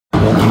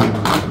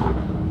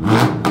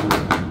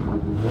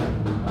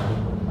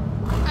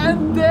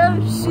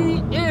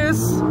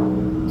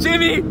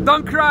Jimmy,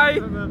 don't cry.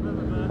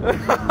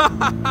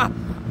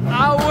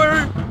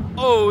 Our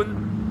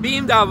own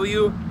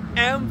BMW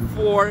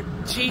M4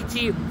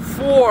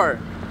 Gt4.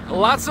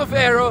 Lots of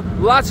aero,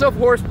 lots of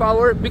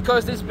horsepower,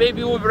 because this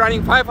baby will be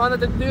running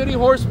 530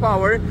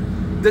 horsepower,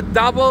 the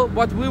double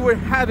what we were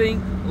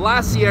having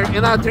last year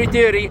in our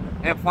 330.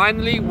 And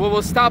finally we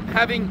will stop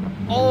having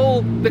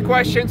all the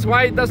questions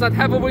why it does not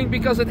have a wing,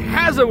 because it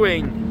has a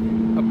wing.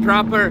 A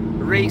proper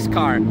race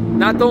car.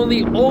 Not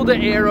only all the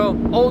aero,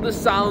 all the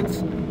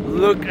sounds,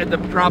 look at the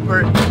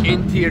proper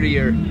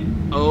interior.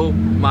 Oh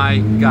my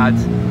god.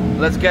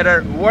 Let's get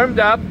her warmed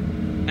up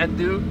and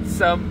do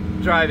some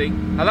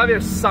driving. I love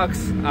your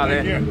socks,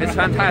 Ale. It's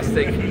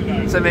fantastic.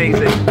 It's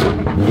amazing.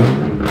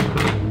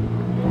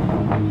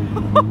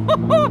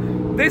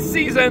 This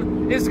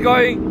season is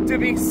going to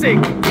be sick.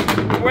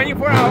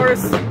 24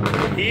 hours,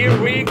 here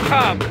we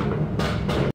come.